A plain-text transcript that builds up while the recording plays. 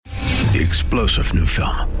The explosive new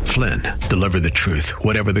film, Flynn, deliver the truth,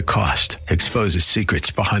 whatever the cost, exposes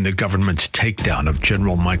secrets behind the government's takedown of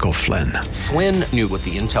General Michael Flynn. Flynn knew what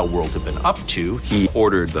the intel world had been up to. He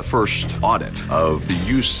ordered the first audit of the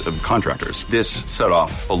use of contractors. This set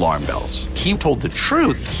off alarm bells. He told the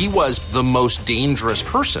truth. He was the most dangerous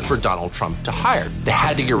person for Donald Trump to hire. They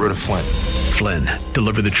had to get rid of Flynn. Flynn,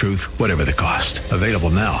 deliver the truth, whatever the cost. Available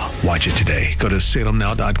now. Watch it today. Go to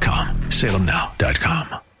salemnow.com.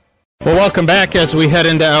 salemnow.com. Well, welcome back as we head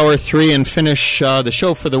into hour 3 and finish the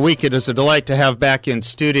show for the week. It is a delight to have back in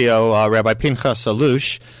studio Rabbi Pinchas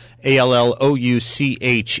Allouche, Allouche.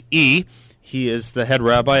 He is the head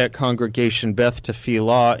rabbi at Congregation Beth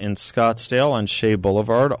Tefillah in Scottsdale on Shea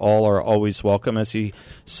Boulevard. All are always welcome, as he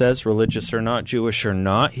says, religious or not, Jewish or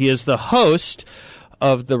not. He is the host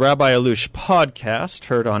of the Rabbi Allouche podcast,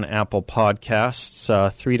 heard on Apple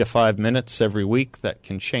Podcasts, 3 to 5 minutes every week that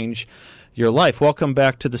can change your life. Welcome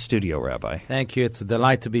back to the studio, Rabbi. Thank you. It's a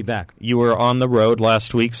delight to be back. You were on the road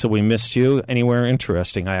last week, so we missed you. Anywhere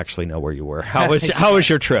interesting? I actually know where you were. How was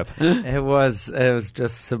your trip? It was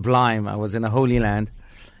just sublime. I was in the Holy Land,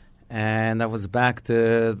 and I was back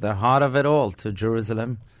to the heart of it all, to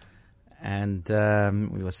Jerusalem, and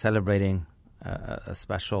we were celebrating a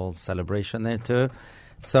special celebration there too.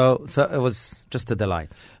 So it was just a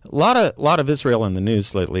delight. A lot of Israel in the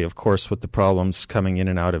news lately, of course, with the problems coming in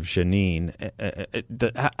and out of Jenin.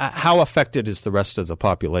 How affected is the rest of the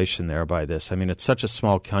population there by this? I mean, it's such a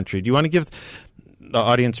small country. Do you want to give the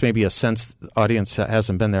audience maybe a sense, the audience that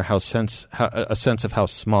hasn't been there, a sense of how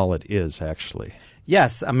small it is, actually?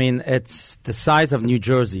 Yes, I mean, it's the size of New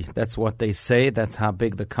Jersey. That's what they say. That's how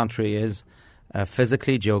big the country is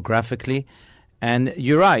physically, geographically. And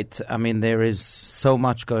you're right. I mean, there is so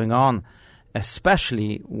much going on,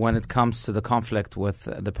 especially when it comes to the conflict with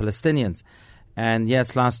the Palestinians. And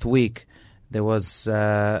yes, last week there was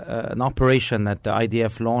an operation that the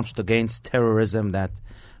IDF launched against terrorism that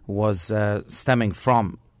was stemming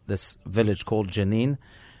from this village called Jenin.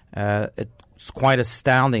 It's quite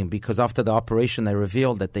astounding because after the operation they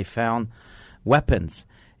revealed that they found weapons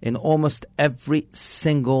in almost every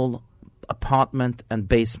single apartment and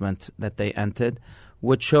basement that they entered,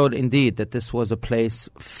 which showed indeed that this was a place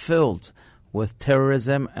filled with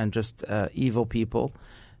terrorism and just evil people.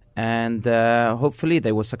 And hopefully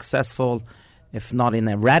they were successful, if not in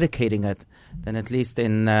eradicating it, then at least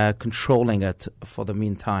in controlling it for the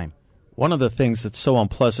meantime. One of the things that's so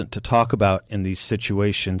unpleasant to talk about in these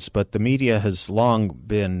situations, but the media has long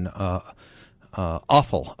been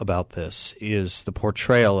awful about this, is the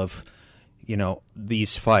portrayal of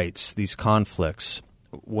these fights, these conflicts,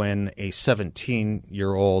 when a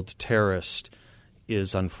 17-year-old terrorist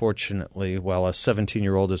is unfortunately, while a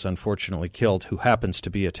 17-year-old is unfortunately killed who happens to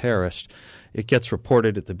be a terrorist, it gets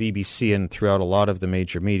reported at the BBC and throughout a lot of the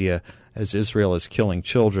major media as Israel is killing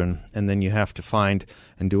children. And then you have to find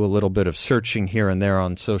and do a little bit of searching here and there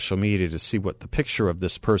on social media to see what the picture of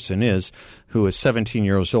this person is, who is 17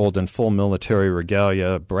 years old in full military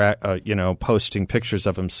regalia, posting pictures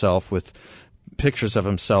of himself with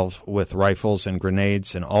rifles and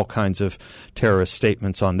grenades and all kinds of terrorist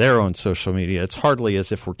statements on their own social media. It's hardly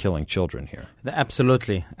as if we're killing children here.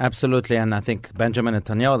 Absolutely. And I think Benjamin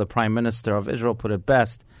Netanyahu, the Prime Minister of Israel, put it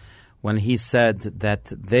best when he said that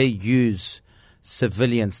they use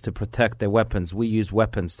civilians to protect their weapons. We use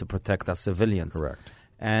weapons to protect our civilians. Correct.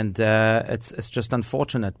 And it's just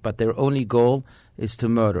unfortunate, but their only goal is to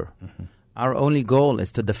murder. Mm-hmm. Our only goal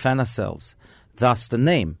is to defend ourselves. Thus the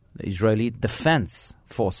name, the Israeli Defense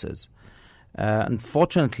Forces.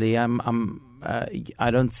 Unfortunately, I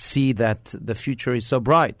don't see that the future is so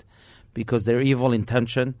bright because their evil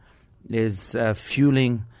intention is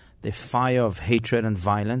fueling the fire of hatred and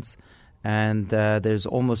violence, and there's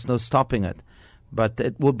almost no stopping it. But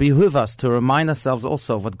it will behoove us to remind ourselves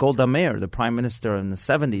also of what Golda Meir, the Prime Minister in the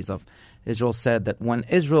 70s of Israel, said, that when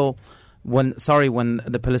the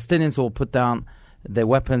Palestinians will put down their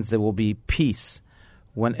weapons, there will be peace.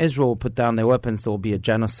 When Israel will put down their weapons, there will be a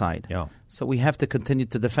genocide. Yeah. So we have to continue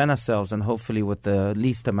to defend ourselves, and hopefully with the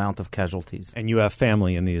least amount of casualties. And you have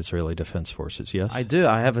family in the Israeli Defense Forces, yes? I do.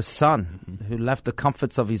 I have a son who left the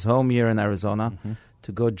comforts of his home here in Arizona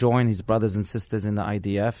to go join his brothers and sisters in the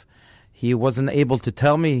IDF. He wasn't able to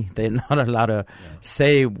tell me. They're not allowed to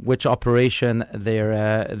say which operation they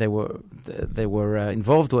were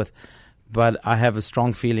involved with. But I have a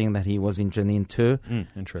strong feeling that he was in Jenin too.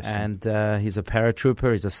 Interesting. And he's a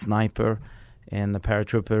paratrooper. He's a sniper in the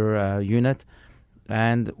paratrooper unit.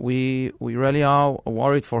 And we really are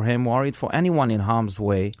worried for him, worried for anyone in harm's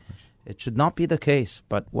way It should not be the case,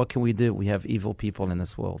 but what can we do? We have evil people in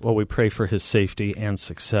this world. Well, we pray for his safety and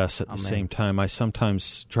success at the Amen. same time. I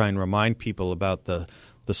sometimes try and remind people about the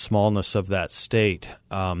smallness of that state.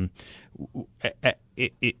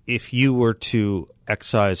 If you were to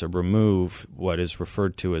excise or remove what is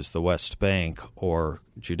referred to as the West Bank or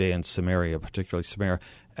Judea and Samaria, particularly Samaria,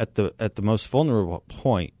 at the most vulnerable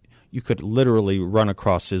point, you could literally run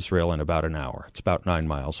across Israel in about an hour. It's about 9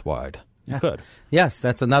 miles wide. You could. Yes,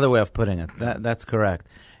 that's another way of putting it. That's correct.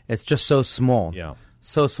 It's just so small. Yeah.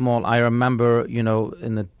 So small. I remember, in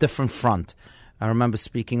a different front, I remember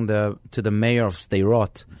speaking to the mayor of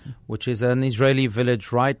Sderot, which is an Israeli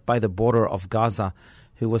village right by the border of Gaza,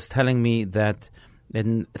 who was telling me that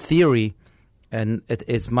in theory, and it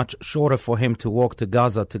is much shorter for him to walk to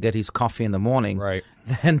Gaza to get his coffee in the morning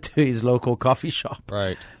than to his local coffee shop.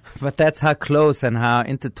 Right. But that's how close and how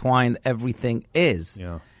intertwined everything is.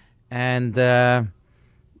 Yeah. And but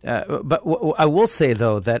I will say,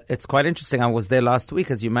 though, that it's quite interesting. I was there last week,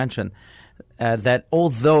 as you mentioned, that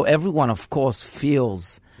although everyone, of course,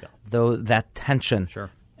 feels that tension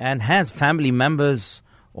and has family members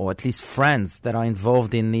or at least friends that are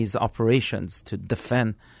involved in these operations to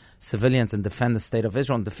defend civilians and defend the state of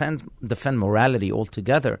Israel and defend morality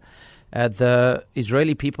altogether, the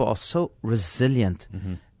Israeli people are so resilient,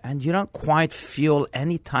 and you don't quite feel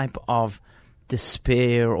any type of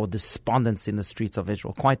despair or despondency in the streets of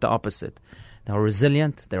Israel. Quite the opposite. They're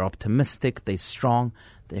resilient, they're optimistic, they're strong,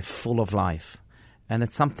 they're full of life. And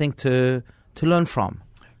it's something to learn from.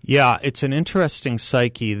 Yeah, it's an interesting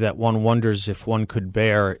psyche that one wonders if one could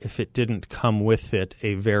bear if it didn't come with it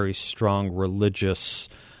a very strong religious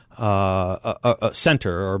a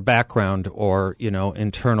center or background or,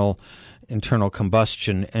 internal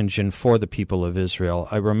combustion engine for the people of Israel.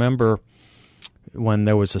 I remember when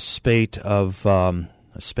there was a spate, a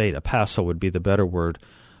passel would be the better word,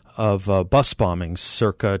 of bus bombings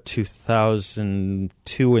circa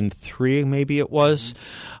 2002 and 3, maybe it was.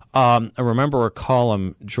 I remember a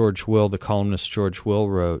column the columnist George Will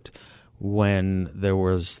wrote when there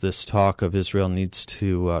was this talk of Israel needs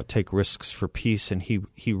to take risks for peace, and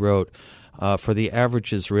he wrote, for the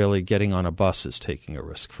average Israeli, getting on a bus is taking a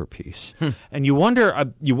risk for peace. And you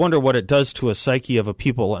wonder what it does to a psyche of a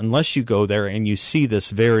people unless you go there and you see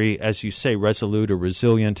this very, as you say, resolute or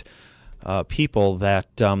resilient people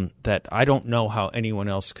that I don't know how anyone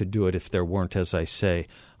else could do it if there weren't, as I say,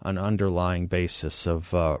 an underlying basis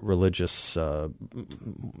of religious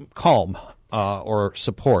calm or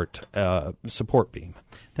support beam.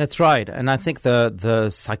 That's right. And I think the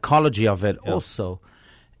psychology of it also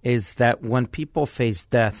is that when people face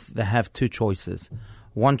death, they have two choices.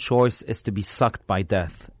 One choice is to be sucked by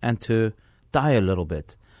death and to die a little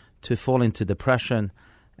bit, to fall into depression,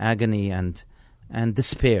 agony, and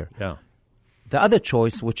despair. Yeah. The other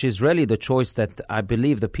choice, which is really the choice that I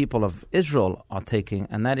believe the people of Israel are taking,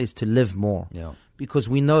 and that is to live more. Yeah. Because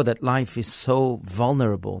we know that life is so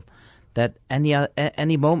vulnerable that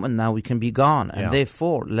any moment now we can be gone. And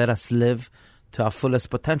therefore, let us live to our fullest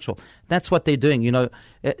potential. That's what they're doing. You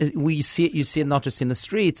see it not just in the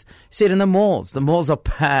streets, you see it in the malls. The malls are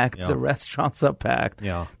packed, the restaurants are packed.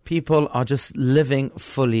 Yeah. People are just living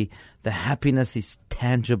fully. The happiness is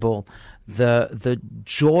tangible. The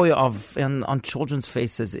joy on children's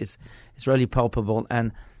faces is really palpable,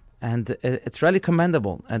 and it's really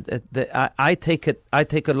commendable. And I take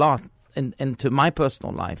a lot into my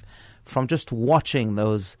personal life from just watching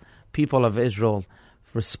those people of Israel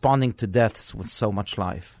responding to deaths with so much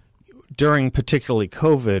life. During particularly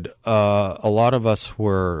COVID, a lot of us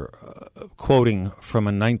were quoting from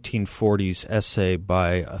a 1940s essay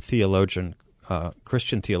by a theologian,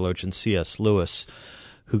 Christian theologian, C.S. Lewis,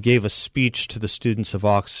 who gave a speech to the students of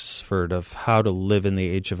Oxford of how to live in the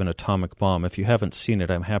age of an atomic bomb. If you haven't seen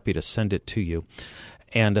it, I'm happy to send it to you.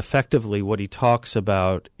 And effectively what he talks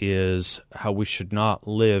about is how we should not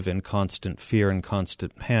live in constant fear and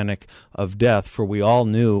constant panic of death, for we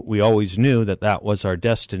always knew that was our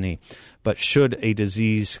destiny. But should a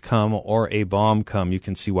disease come or a bomb come, you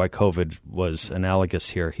can see why COVID was analogous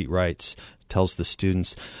here, he writes. Tells the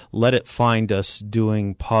students, let it find us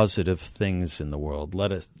doing positive things in the world.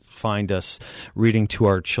 Let it find us reading to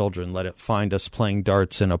our children. Let it find us playing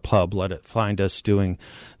darts in a pub. Let it find us doing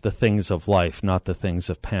the things of life, not the things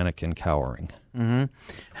of panic and cowering. Mm-hmm.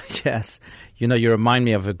 Yes. You remind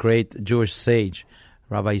me of a great Jewish sage,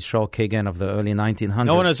 Rabbi Yisrael Kagan of the early 1900s.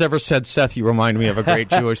 No one has ever said, Seth, you remind me of a great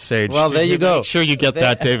Jewish sage. Well, there you go. Make sure you get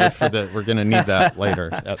that, David, we're going to need that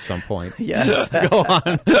later at some point. Yes. Go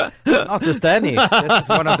on. Not just any. This is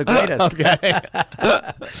one of the greatest. Okay.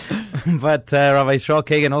 But Rabbi Yisrael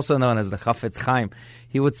Kagan, also known as the Chafetz Chaim,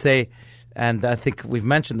 he would say, And I think we've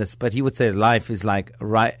mentioned this, but he would say life is like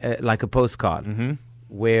a postcard,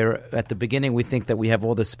 where at the beginning we think that we have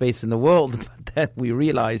all the space in the world, but then we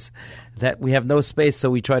realize that we have no space, so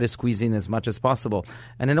we try to squeeze in as much as possible.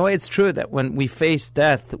 And in a way, it's true that when we face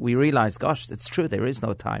death, we realize, gosh, it's true, there is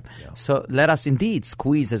no time. Yeah. So let us indeed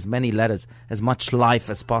squeeze as many letters, as much life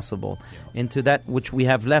as possible into that which we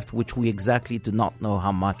have left, which we exactly do not know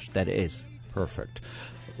how much that is. Perfect.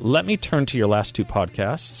 Let me turn to your last two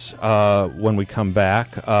podcasts when we come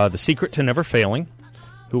back. The Secret to Never Failing.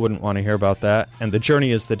 Who wouldn't want to hear about that? And The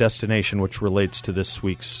Journey is the Destination, which relates to this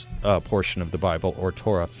week's portion of the Bible or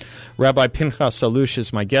Torah. Rabbi Pinchas Allouche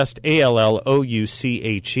is my guest,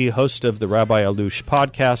 Allouche, host of the Rabbi Allouche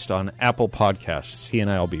podcast on Apple Podcasts. He and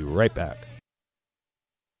I will be right back.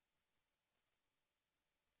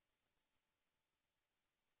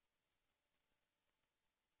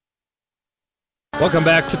 Welcome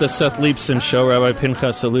back to the Seth Leibson Show. Rabbi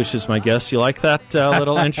Pinchas Allouche is my guest. You like that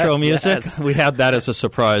little intro music? Yes. We had that as a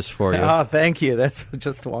surprise for you. Oh, thank you. That's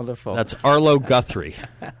just wonderful. That's Arlo Guthrie,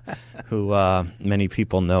 who many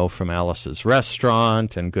people know from Alice's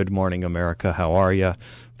Restaurant and Good Morning America, How Are Ya?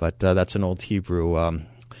 But that's an old Hebrew,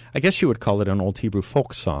 I guess you would call it an old Hebrew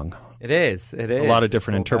folk song. It is. A lot of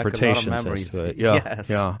different interpretations as to it.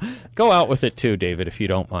 Yeah. Go out with it too, David, if you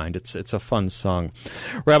don't mind. It's a fun song.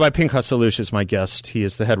 Rabbi Pinchas Allouche is my guest. He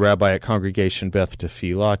is the head rabbi at Congregation Beth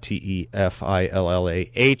Tefillah,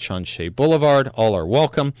 Tefillah, on Shea Boulevard. All are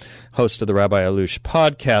welcome. Host of the Rabbi Allouche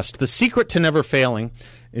podcast. The Secret to Never Failing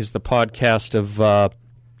is the podcast of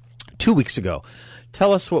 2 weeks ago.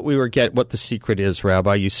 Tell us what the secret is,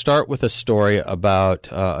 Rabbi. You start with a story about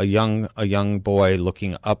a young boy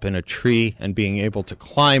looking up in a tree and being able to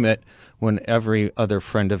climb it when every other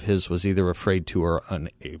friend of his was either afraid to or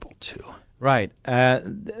unable to. Right.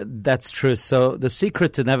 That's true. So the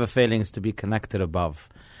secret to never failing is to be connected above.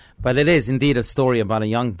 But it is indeed a story about a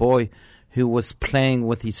young boy who was playing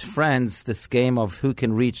with his friends this game of who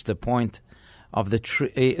can reach the point of the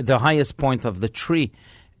tree, the highest point of the tree.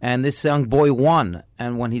 And this young boy won.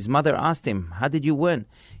 And when his mother asked him, how did you win?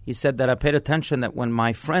 He said that I paid attention that when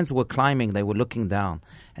my friends were climbing, they were looking down.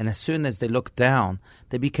 And as soon as they looked down,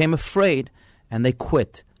 they became afraid and they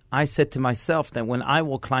quit. I said to myself that when I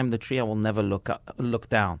will climb the tree, I will never look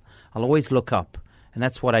down. I'll always look up. And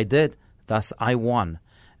that's what I did. Thus, I won.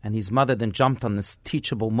 And his mother then jumped on this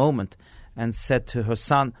teachable moment and said to her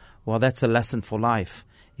son, well, that's a lesson for life.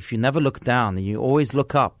 If you never look down and you always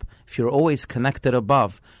look up, if you're always connected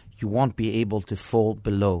above, you won't be able to fall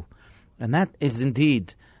below. And that is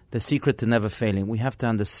indeed the secret to never failing. We have to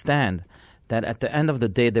understand that at the end of the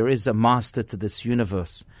day, there is a master to this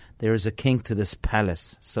universe. There is a king to this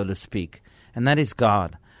palace, so to speak. And that is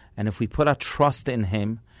God. And if we put our trust in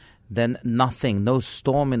him, then nothing, no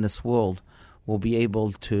storm in this world will be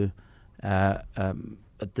able to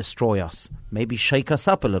destroy us. Maybe shake us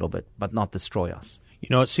up a little bit, but not destroy us. You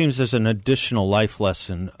know, it seems there's an additional life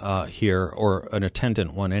lesson here, or an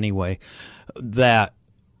attendant one anyway, that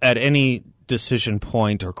at any decision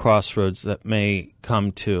point or crossroads that may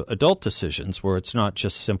come to adult decisions, where it's not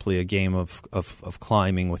just simply a game of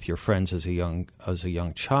climbing with your friends as a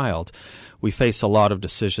young child, we face a lot of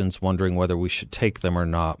decisions wondering whether we should take them or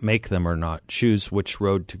not, make them or not, choose which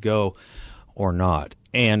road to go or not.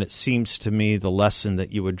 And it seems to me the lesson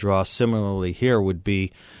that you would draw similarly here would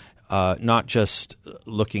be not just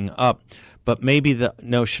looking up, but maybe the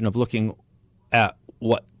notion of looking at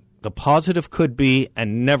what the positive could be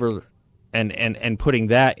and never and putting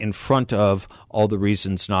that in front of all the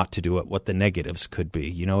reasons not to do it, what the negatives could be.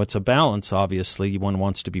 You know, it's a balance, obviously. One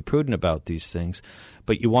wants to be prudent about these things,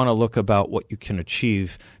 but you want to look about what you can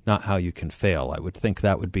achieve, not how you can fail. I would think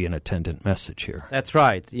that would be an attendant message here. That's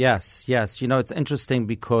right. Yes. You know, it's interesting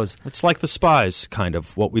because it's like the spies, kind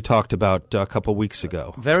of, what we talked about a couple weeks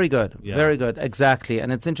ago. Very good. Yeah. Very good. Exactly.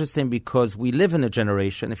 And it's interesting because we live in a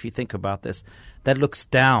generation, if you think about this, that looks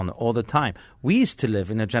down all the time. We used to live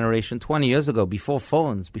in a generation 20 years ago, before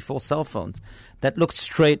phones, before cell phones, that looked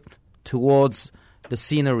straight towards the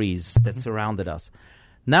sceneries that surrounded us.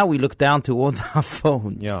 Now we look down towards our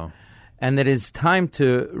phones. Yeah. And it is time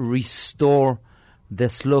to restore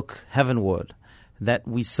this look heavenward that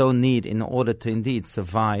we so need in order to indeed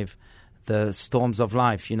survive the storms of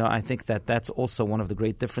life. You know, I think that that's also one of the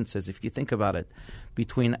great differences, if you think about it,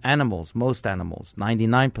 between animals, most animals,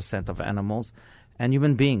 99% of animals, and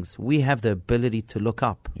human beings. We have the ability to look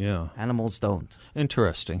up. Yeah. Animals don't.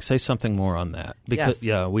 Interesting. Say something more on that. Because,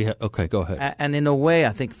 yes. Yeah, okay, go ahead. And in a way,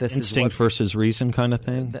 I think this Instinct is versus reason kind of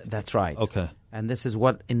thing? That's right. Okay. And this is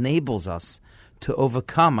what enables us to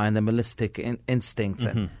overcome animalistic instincts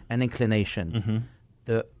and inclinations. Mm-hmm.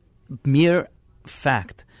 The mere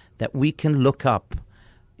fact that we can look up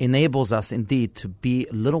enables us indeed to be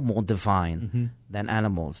a little more divine than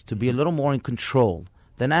animals, to be a little more in control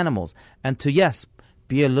than animals, and to, yes,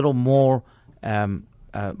 be a little more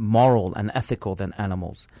moral and ethical than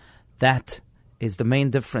animals. That is the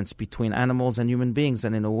main difference between animals and human beings,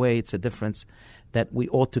 and in a way it's a difference that we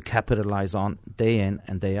ought to capitalize on day in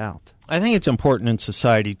and day out. I think it's important in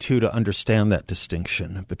society, too, to understand that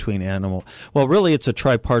distinction between animal. Well, really, it's a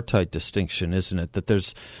tripartite distinction, isn't it? That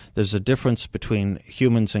there's a difference between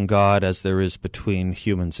humans and God as there is between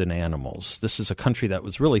humans and animals. This is a country that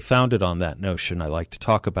was really founded on that notion. I like to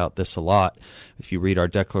talk about this a lot. If you read our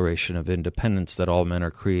Declaration of Independence, that all men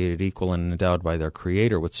are created equal and endowed by their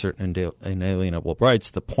Creator with certain inalienable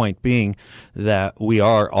rights, the point being that we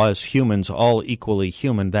are, as humans, all equally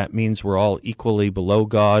human. That means we're all equally below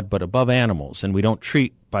God, but above animals, and we don't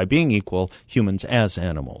treat, by being equal, humans as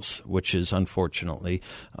animals, which is unfortunately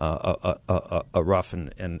a rough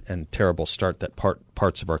and terrible start that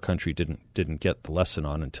parts of our country didn't get the lesson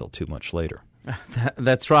on until too much later.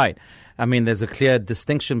 That's right. I mean, there's a clear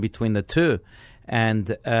distinction between the two,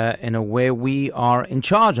 and in a way we are in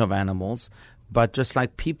charge of animals, but just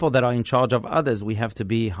like people that are in charge of others, we have to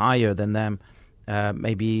be higher than them,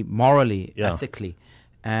 maybe morally, ethically,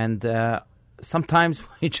 and sometimes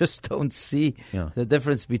we just don't see the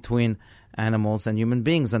difference between animals and human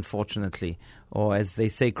beings, unfortunately. Or as they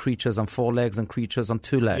say, creatures on 4 legs and creatures on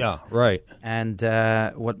 2 legs. Yeah, right. And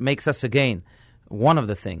what makes us, again, one of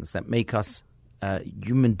the things that make us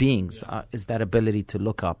human beings is that ability to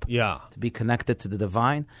look up, to be connected to the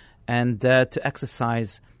divine, and to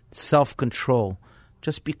exercise self-control.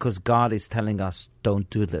 Just because God is telling us, don't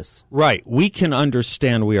do this. Right. We can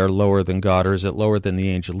understand we are lower than God, or is it lower than the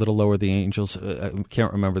angel? A little lower than the angels? I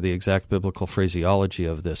can't remember the exact biblical phraseology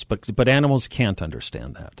of this, but animals can't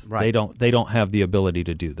understand that. Right. They don't have the ability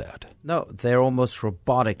to do that. No, they're almost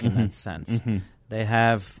robotic in that sense. They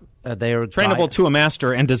have they are trainable to a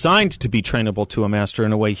master and designed to be trainable to a master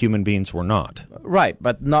in a way human beings were not. Right,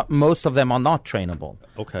 but not most of them are not trainable.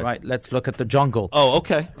 Okay. Right, let's look at the jungle. Oh,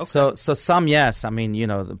 okay. So some, yes. I mean,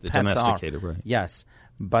 the pets domesticated, are. right. Yes,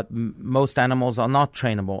 but most animals are not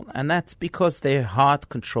trainable, and that's because their heart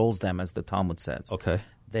controls them, as the Talmud says. Okay.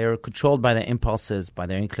 They're controlled by their impulses, by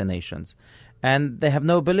their inclinations, and they have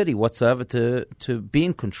no ability whatsoever to be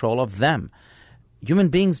in control of them. Human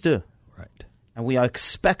beings do. Right. And we are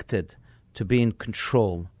expected to be in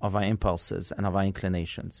control of our impulses and of our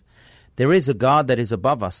inclinations. There is a God that is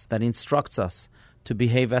above us, that instructs us to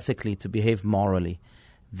behave ethically, to behave morally.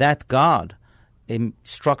 That God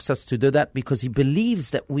instructs us to do that because he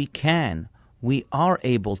believes that we are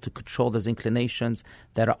able to control those inclinations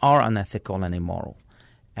that are unethical and immoral.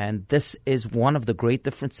 And this is one of the great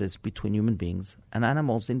differences between human beings and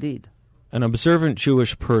animals indeed. An observant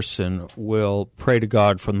Jewish person will pray to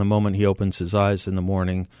God from the moment he opens his eyes in the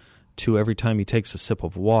morning to every time he takes a sip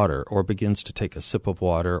of water or begins to take a sip of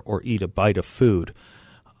water or eat a bite of food.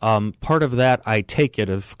 Part of that, I take it,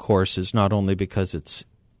 of course, is not only because it's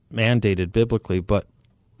mandated biblically, but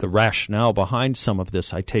the rationale behind some of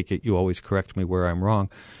this, I take it, you always correct me where I'm wrong,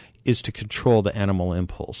 is to control the animal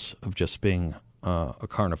impulse of just being a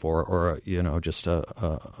carnivore or just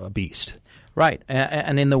a beast. Right,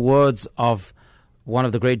 and in the words of one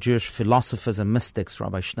of the great Jewish philosophers and mystics,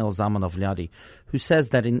 Rabbi Shneur Zalman of Liadi, who says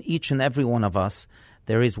that in each and every one of us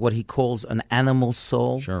there is what he calls an animal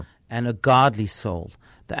soul and a godly soul.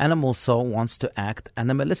 The animal soul wants to act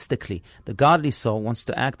animalistically. The godly soul wants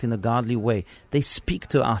to act in a godly way. They speak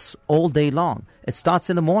to us all day long. It starts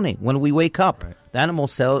in the morning when we wake up. Right. The animal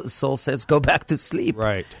soul says, go back to sleep.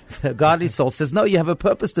 Right. The godly soul says, no, you have a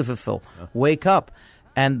purpose to fulfill. Wake up.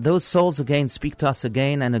 And those souls, again, speak to us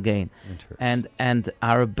again and again. And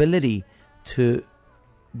our ability to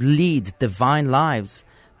lead divine lives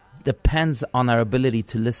depends on our ability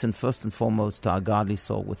to listen first and foremost to our godly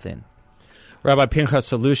soul within. Rabbi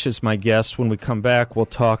Pinchas Allouche is my guest. When we come back, we'll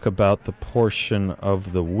talk about the portion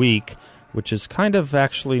of the week, which is kind of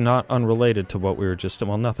actually not unrelated to what we were just...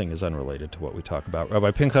 Well, nothing is unrelated to what we talk about.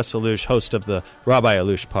 Rabbi Pinchas Allouche, host of the Rabbi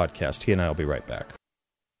Allouche podcast. He and I will be right back.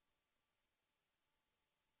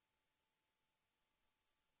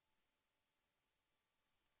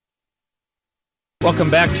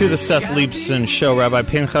 Welcome back to the Seth Leibson Show. Rabbi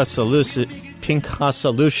Pinchas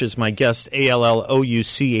Allouche is my guest,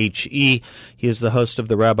 Allouche. He is the host of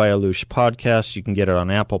the Rabbi Allouche podcast. You can get it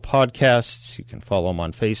on Apple Podcasts. You can follow him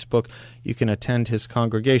on Facebook. You can attend his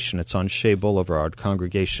congregation. It's on Shea Boulevard,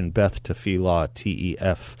 Congregation Beth Tefillah,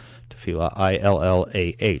 T-E-F, Tefillah,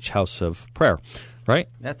 I-L-L-A-H, House of Prayer, right?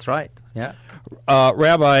 That's right, yeah.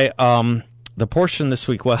 Rabbi, the portion this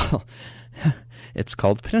week, well... It's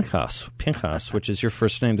called Pinchas, which is your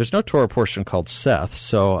first name. There's no Torah portion called Seth,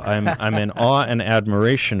 so I'm in awe and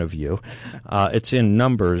admiration of you. It's in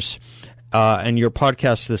Numbers. And your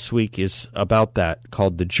podcast this week is about that,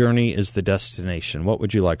 called The Journey is the Destination. What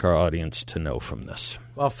would you like our audience to know from this?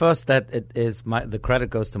 Well, first, that it is the credit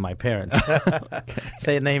goes to my parents.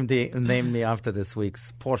 They named me after this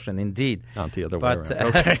week's portion, indeed. Not the other way around.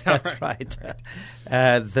 Okay, that's right.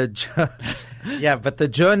 But the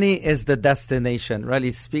journey is the destination.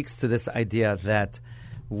 Really speaks to this idea that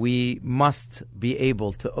we must be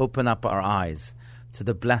able to open up our eyes to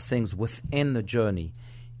the blessings within the journey,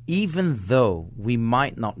 even though we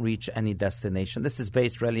might not reach any destination. This is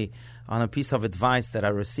based really on a piece of advice that I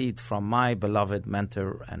received from my beloved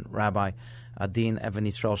mentor and Rabbi, Dean Evan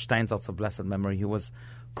Yisrael Steinsaltz of blessed memory. He was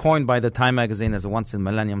coined by the Time magazine as a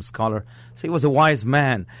once-in-millennium scholar. So he was a wise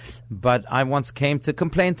man. But I once came to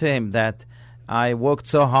complain to him that I worked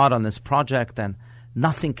so hard on this project and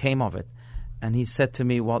nothing came of it. And he said to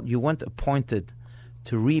me, well, you weren't appointed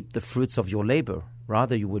to reap the fruits of your labor.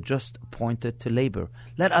 Rather, you were just appointed to labor.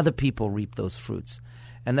 Let other people reap those fruits.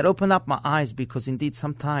 And that opened up my eyes because, indeed,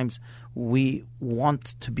 sometimes we want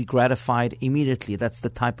to be gratified immediately. That's the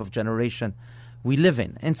type of generation we live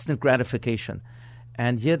in, instant gratification.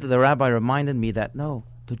 And yet the rabbi reminded me that, no,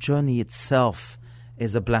 the journey itself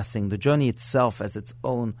is a blessing. The journey itself has its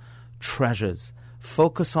own treasures.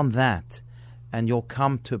 Focus on that, and you'll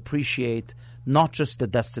come to appreciate not just the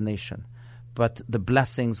destination, but the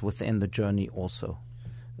blessings within the journey also.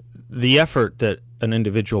 The effort that an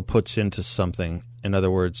individual puts into something, in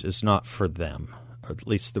other words, is not for them, or at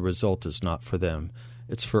least the result is not for them.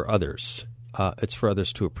 It's for others. It's for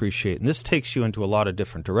others to appreciate. And this takes you into a lot of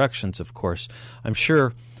different directions, of course. I'm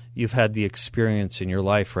sure you've had the experience in your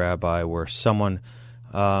life, Rabbi, where someone,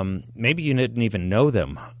 maybe you didn't even know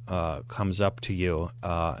them, comes up to you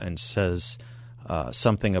and says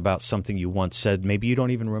something about something you once said. Maybe you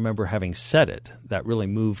don't even remember having said it. That really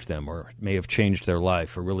moved them or may have changed their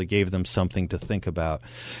life or really gave them something to think about.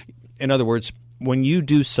 In other words, when you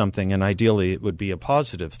do something, and ideally it would be a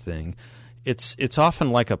positive thing, it's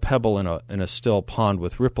often like a pebble in a still pond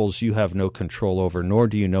with ripples you have no control over, nor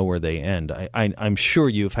do you know where they end. I'm sure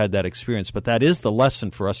you've had that experience, but that is the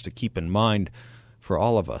lesson for us to keep in mind for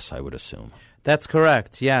all of us, I would assume. That's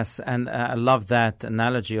correct, yes. And I love that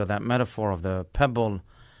analogy or that metaphor of the pebble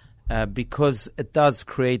because it does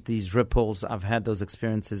create these ripples. I've had those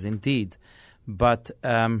experiences indeed. But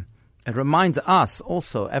it reminds us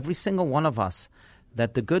also, every single one of us,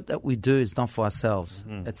 that the good that we do is not for ourselves.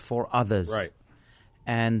 Mm-hmm. It's for others. Right.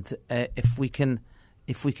 And if we can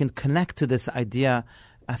connect to this idea,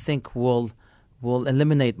 I think we'll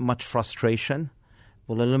eliminate much frustration,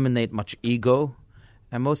 we'll eliminate much ego,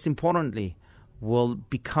 and most importantly, we'll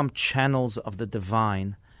become channels of the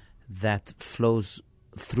divine that flows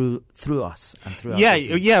through us and through us.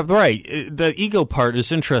 Yeah, right. The ego part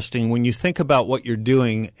is interesting. When you think about what you're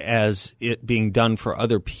doing as it being done for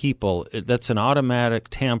other people, that's an automatic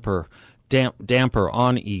damper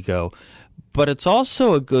on ego. But it's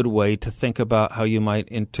also a good way to think about how you might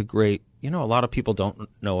integrate. A lot of people don't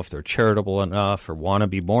know if they're charitable enough or want to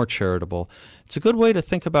be more charitable. It's a good way to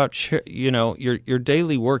think about, your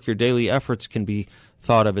daily work, your daily efforts can be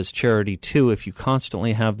thought of as charity too if you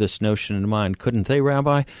constantly have this notion in mind, couldn't they,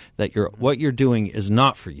 Rabbi, that what you're doing is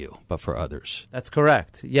not for you but for others? That's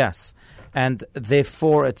correct, yes. And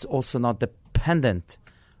therefore it's also not dependent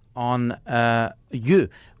on you.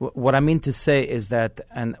 What I mean to say is that,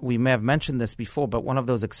 and we may have mentioned this before, but one of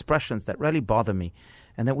those expressions that really bother me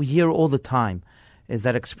and that we hear all the time is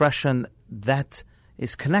that expression that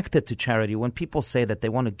is connected to charity when people say that they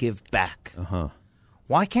want to give back. Uh-huh.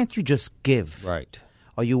 Why can't you just give? Right.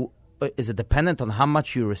 Is it dependent on how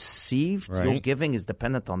much you received? Right. Your giving is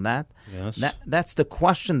dependent on that? Yes. That's the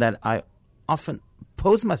question that I often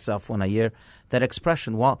pose myself when I hear that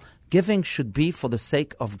expression. Well, giving should be for the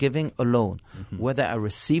sake of giving alone, mm-hmm. whether I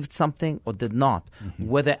received something or did not, mm-hmm.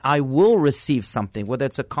 whether I will receive something, whether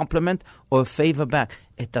it's a compliment or a favor back.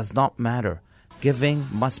 It does not matter. Giving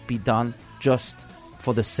must be done just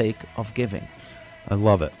for the sake of giving. I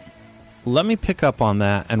love it. Let me pick up on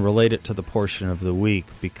that and relate it to the portion of the week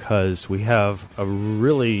because we have a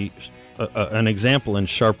really an example in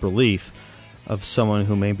sharp relief of someone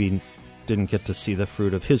who maybe didn't get to see the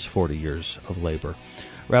fruit of his 40 years of labor.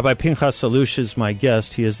 Rabbi Pinchas Allouche is my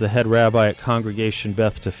guest. He is the head rabbi at Congregation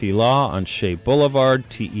Beth Tefillah on Shea Boulevard,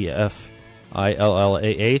 Tefillah,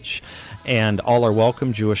 and all are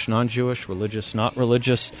welcome, Jewish, non-Jewish, religious, not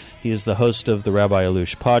religious. He is the host of the Rabbi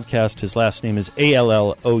Allouche podcast. His last name is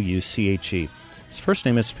Allouche. His first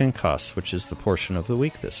name is Pinchas, which is the portion of the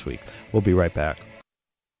week this week. We'll be right back.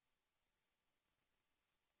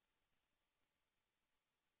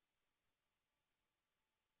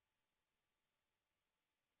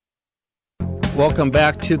 Welcome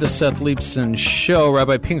back to the Seth Leibson Show.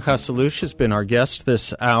 Rabbi Pinchas Allouche has been our guest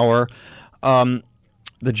this hour. The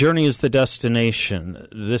journey is the destination.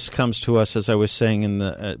 This comes to us, as I was saying in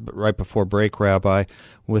the right before break, Rabbi,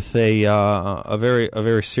 with a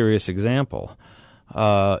very serious example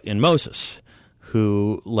in Moses,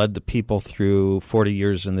 who led the people through 40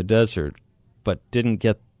 years in the desert, but didn't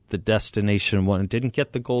get the destination one, didn't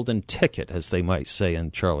get the golden ticket, as they might say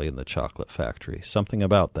in Charlie and the Chocolate Factory. Something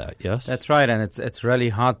about that, yes? That's right, and it's really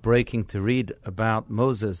heartbreaking to read about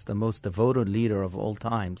Moses, the most devoted leader of all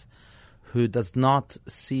times, who does not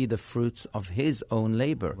see the fruits of his own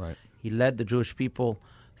labor. Right. He led the Jewish people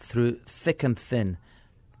through thick and thin.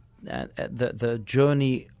 The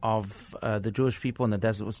journey of the Jewish people in the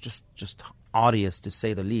desert was just arduous, to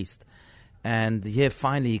say the least. And here,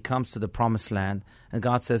 finally, he comes to the Promised Land, and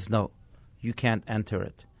God says, no, you can't enter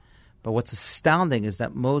it. But what's astounding is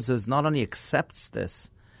that Moses not only accepts this,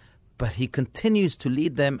 but he continues to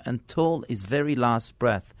lead them until his very last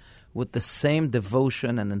breath with the same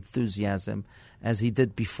devotion and enthusiasm as he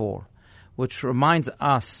did before, which reminds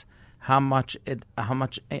us how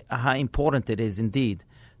important it is indeed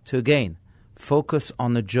to, again, focus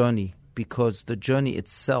on the journey, because the journey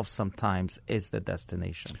itself sometimes is the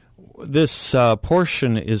destination. This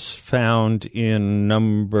portion is found in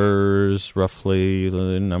Numbers, roughly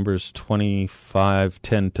Numbers 25,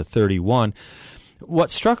 10 to 31.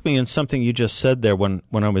 What struck me in something you just said there when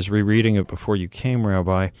I was rereading it before you came,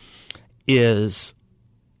 Rabbi, is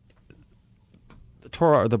the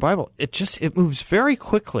Torah or the Bible. It moves very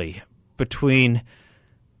quickly between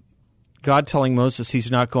God telling Moses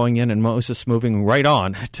he's not going in and Moses moving right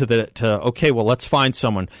on to okay, well, let's find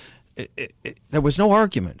someone. There was no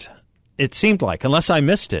argument. It seemed like, unless I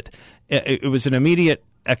missed it, it was an immediate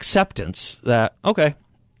acceptance that, okay,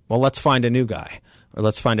 well, let's find a new guy or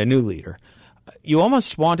let's find a new leader. You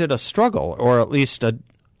almost wanted a struggle, or at least a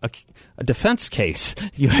defense case.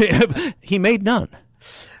 He made none.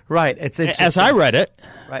 Right. It's interesting. As I read it.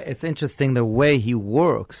 Right. It's interesting the way he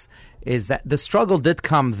works is that the struggle did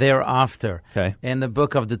come thereafter. Okay. In the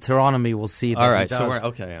book of Deuteronomy, we'll see that all right,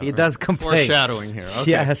 he does complain. Foreshadowing here. Okay.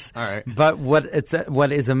 Yes. All right. But what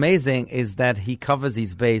is amazing is that he covers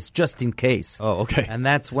his base just in case. Oh, okay. And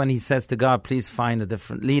that's when he says to God, please find a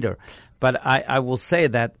different leader. But I will say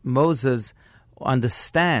that Moses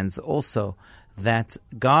understands also that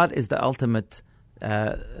God is the ultimate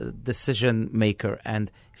decision maker. And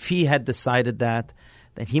if he had decided that,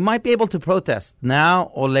 then he might be able to protest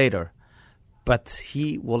now or later, but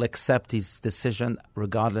he will accept his decision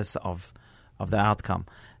regardless of the outcome.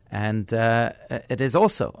 And it is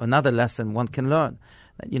also another lesson one can learn.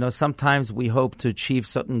 Sometimes we hope to achieve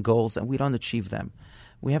certain goals and we don't achieve them.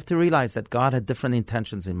 We have to realize that God had different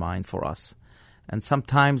intentions in mind for us. And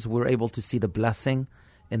sometimes we're able to see the blessing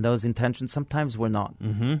in those intentions. Sometimes we're not.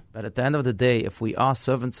 Mm-hmm. But at the end of the day, if we are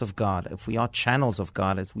servants of God, if we are channels of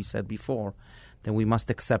God, as we said before, then we must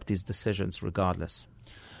accept these decisions regardless.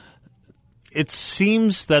 It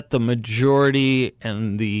seems that the majority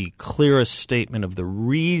and the clearest statement of the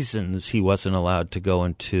reasons he wasn't allowed to go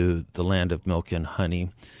into the land of milk and honey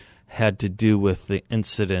had to do with the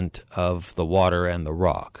incident of the water and the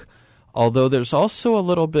rock. Although there's also a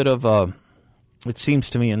little bit of it seems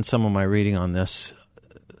to me in some of my reading on this,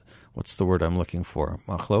 what's the word I'm looking for?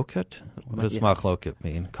 Machloket? What does machloket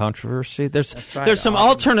mean? Controversy? There's some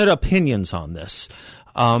alternate opinions on this.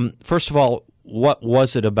 First of all, what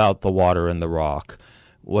was it about the water and the rock?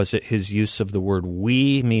 Was it his use of the word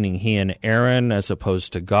we, meaning he and Aaron, as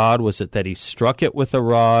opposed to God? Was it that he struck it with a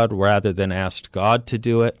rod rather than asked God to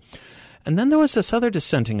do it? And then there was this other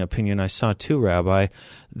dissenting opinion I saw too, Rabbi,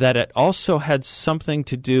 that it also had something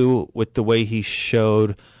to do with the way he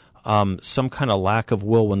showed some kind of lack of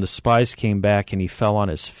will when the spies came back and he fell on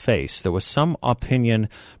his face. There was some opinion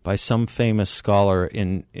by some famous scholar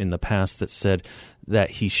in the past that said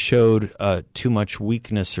that he showed too much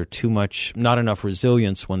weakness or not enough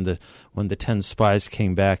resilience when the 10 spies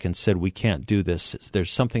came back and said, we can't do this.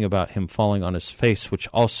 There's something about him falling on his face, which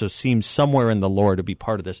also seems somewhere in the lore to be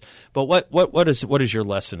part of this. But what is your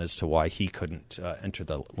lesson as to why he couldn't enter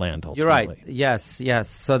the land ultimately? You're right. Yes.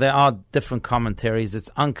 So there are different commentaries.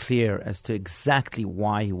 It's unclear as to exactly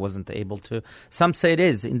why he wasn't able to. Some say it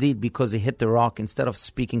is indeed because he hit the rock. Instead of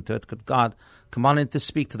speaking to it, could God command him to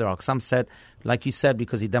speak to the rock? Some said, like you said,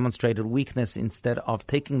 because he demonstrated weakness instead of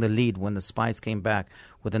taking the lead when the spies came back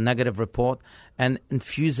with a negative report and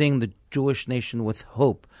infusing the Jewish nation with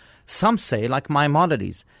hope. Some say, like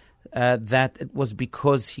Maimonides, that it was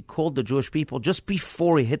because he called the Jewish people just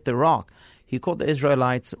before he hit the rock. He called the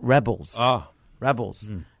Israelites rebels. Rebels.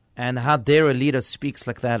 Mm. And how dare a leader speaks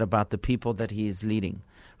like that about the people that he is leading,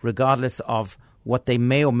 regardless of what they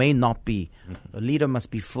may or may not be. A leader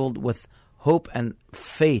must be filled with hope and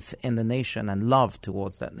faith in the nation and love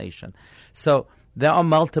towards that nation. So there are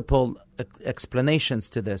multiple explanations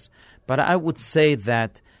to this, but I would say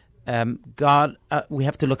that God, we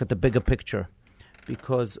have to look at the bigger picture,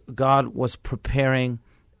 because God was preparing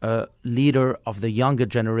a leader of the younger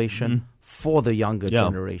generation for the younger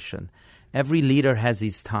generation. Every leader has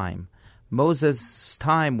his time. Moses'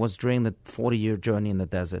 time was during the 40-year journey in the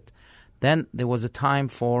desert. Then there was a time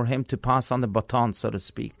for him to pass on the baton, so to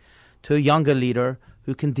speak, to a younger leader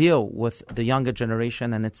who can deal with the younger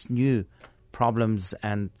generation and its new problems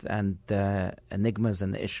and enigmas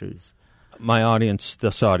and issues. My audience,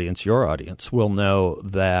 this audience, your audience, will know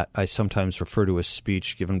that I sometimes refer to a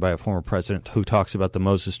speech given by a former president who talks about the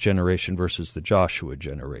Moses generation versus the Joshua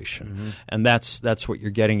generation. And that's what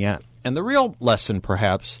you're getting at. And the real lesson,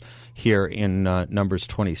 perhaps, here in Numbers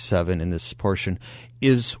 27 in this portion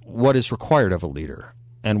is what is required of a leader.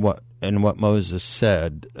 And what Moses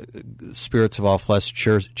said, spirits of all flesh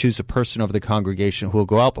choose a person over the congregation who will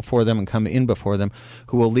go out before them and come in before them,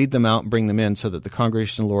 who will lead them out and bring them in, so that the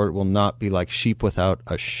congregation of the Lord will not be like sheep without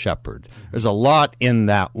a shepherd. There's a lot in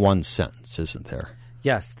that one sentence, isn't there?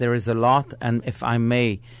 Yes, there is a lot. And if I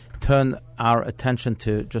may turn our attention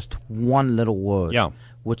to just one little word,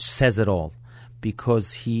 which says it all,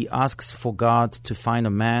 because he asks for God to find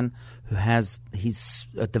a man who has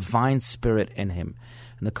a divine spirit in him.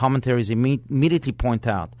 And the commentaries immediately point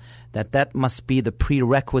out that must be the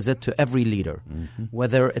prerequisite to every leader,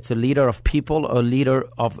 whether it's a leader of people or a leader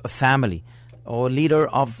of a family or a leader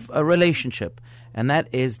of a relationship. And that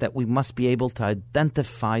is that we must be able to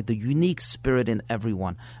identify the unique spirit in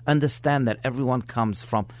everyone, understand that everyone comes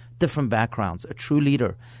from different backgrounds. A true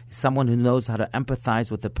leader is someone who knows how to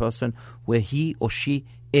empathize with the person where he or she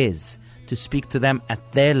is, to speak to them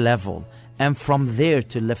at their level, and from there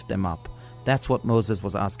to lift them up. That's what Moses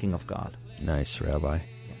was asking of God. Nice, Rabbi.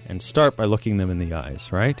 And start by looking them in the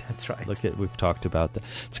eyes, right? That's right. We've talked about that.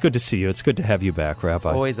 It's good to see you. It's good to have you back,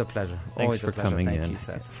 Rabbi. Always a pleasure. Thanks for coming in. Thank you,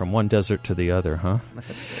 Seth. From one desert to the other, huh?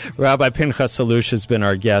 Rabbi Pinchas Allouche has been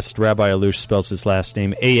our guest. Rabbi Allouche spells his last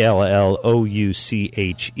name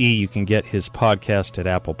Allouche. You can get his podcast at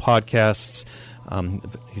Apple Podcasts.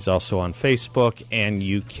 He's also on Facebook, and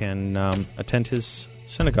you can attend his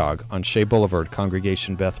synagogue on Shea Boulevard,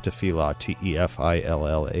 Congregation Beth Tefillah,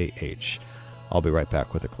 Tefillah. I'll be right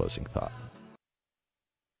back with a closing thought.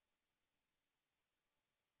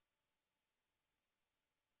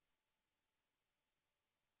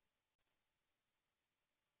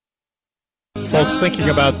 Folks, thinking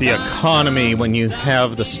about the economy, when you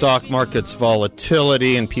have the stock market's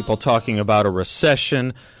volatility and people talking about a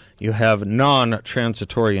recession, you have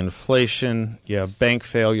non-transitory inflation, you have bank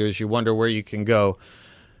failures, you wonder where you can go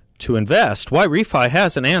to invest. Why Refi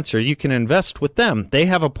has an answer. You can invest with them. They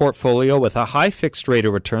have a portfolio with a high fixed rate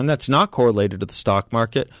of return that's not correlated to the stock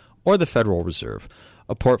market or the Federal Reserve.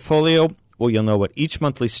 A portfolio, well, you'll know what each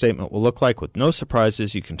monthly statement will look like with no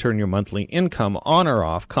surprises. You can turn your monthly income on or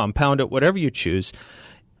off, compound it, whatever you choose.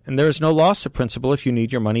 And there is no loss of principal if you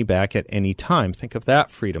need your money back at any time. Think of that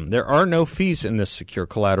freedom. There are no fees in this secure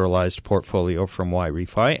collateralized portfolio from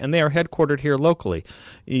YRefi, and they are headquartered here locally.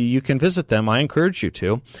 You can visit them. I encourage you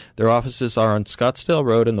to. Their offices are on Scottsdale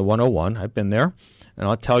Road in the 101. I've been there, and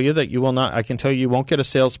I'll tell you that you will not. I can tell you won't get a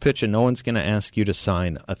sales pitch, and no one's going to ask you to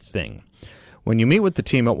sign a thing. When you meet with the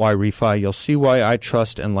team at YRefi, you'll see why I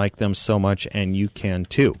trust and like them so much, and you can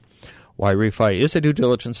too. YRefi is a due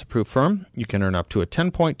diligence-approved firm. You can earn up to a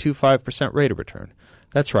 10.25% rate of return.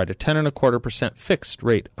 That's right, a 10.25% fixed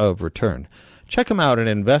rate of return. Check them out at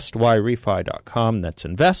investyrrefi.com. That's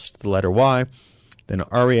invest, the letter Y, then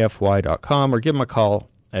refy.com, or give them a call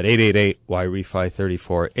at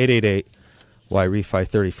 888-YRefi34,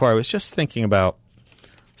 888-YRefi34. I was just thinking about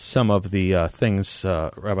some of the things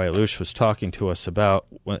Rabbi Allouche was talking to us about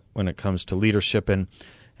when it comes to leadership, and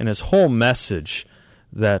his whole message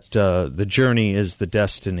that the journey is the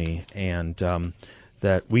destiny, and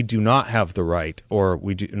that we do not have the right, or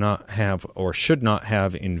we do not have, or should not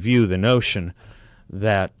have in view the notion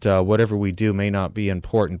that whatever we do may not be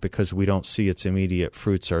important because we don't see its immediate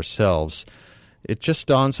fruits ourselves. It just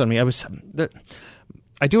dawns on me. I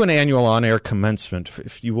do an annual on-air commencement.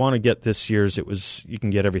 If you want to get this year's, you can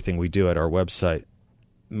get everything we do at our website.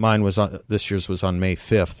 Mine was this year's was on May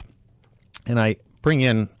 5th, and I bring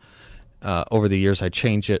in. Over the years, I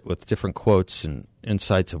change it with different quotes and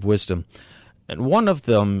insights of wisdom. And one of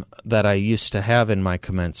them that I used to have in my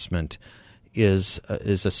commencement is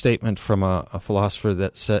a statement from a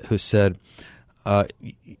philosopher who said,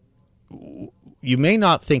 you may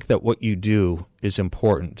not think that what you do is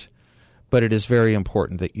important, but it is very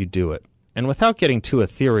important that you do it. And without getting too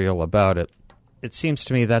ethereal about it, it seems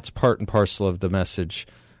to me that's part and parcel of the message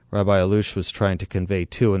Rabbi Allouche was trying to convey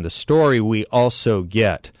too. And the story we also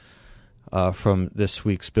get from this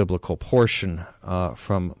week's biblical portion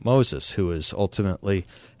from Moses, who is ultimately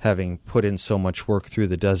having put in so much work through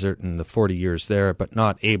the desert and the 40 years there, but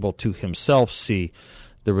not able to himself see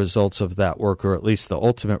the results of that work, or at least the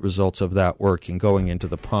ultimate results of that work in going into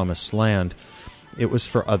the promised land. It was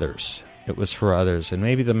for others. It was for others. And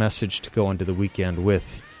maybe the message to go into the weekend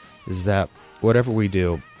with is that whatever we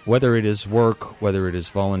do, whether it is work, whether it is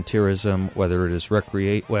volunteerism, whether it is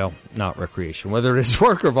not recreation, whether it is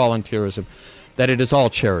work or volunteerism, that it is all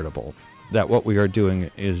charitable, that what we are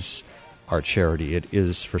doing is our charity. It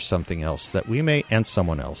is for something else that we may, and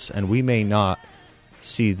someone else, and we may not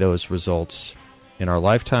see those results in our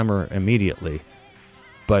lifetime or immediately,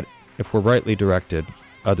 but if we're rightly directed,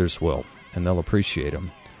 others will, and they'll appreciate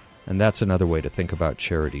them. And that's another way to think about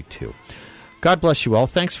charity, too. God bless you all.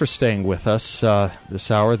 Thanks for staying with us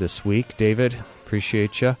this hour, this week. David,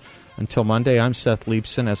 appreciate you. Until Monday, I'm Seth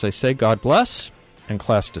Leibson. As I say, God bless, and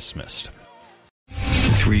class dismissed.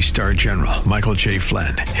 3-star General Michael J.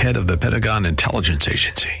 Flynn, head of the Pentagon Intelligence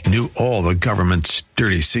Agency, knew all the government's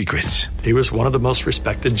dirty secrets. He was one of the most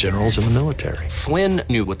respected generals in the military. Flynn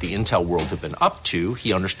knew what the intel world had been up to.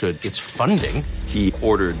 He understood its funding. He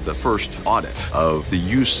ordered the first audit of the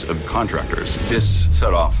use of contractors. This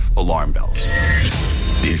set off alarm bells.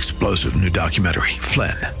 The explosive new documentary,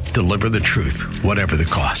 Flynn, Deliver the Truth, Whatever the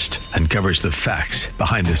Cost, uncovers the facts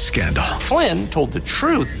behind this scandal. Flynn told the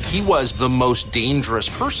truth. He was the most dangerous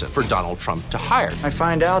person for Donald Trump to hire. I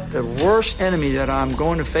find out the worst enemy that I'm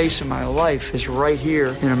going to face in my life is right here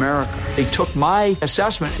in America. They took my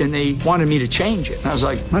assessment and they wanted me to change it. And I was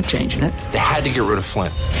like, I'm not changing it. They had to get rid of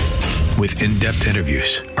Flynn. With in-depth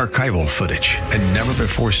interviews, archival footage, and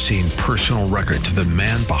never-before-seen personal records of the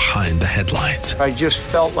man behind the headlines. I just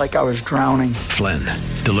felt like I was drowning. Flynn,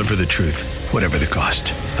 Deliver the Truth, Whatever the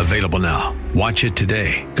Cost. Available now. Watch it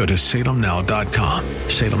today. Go to salemnow.com.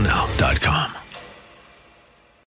 salemnow.com.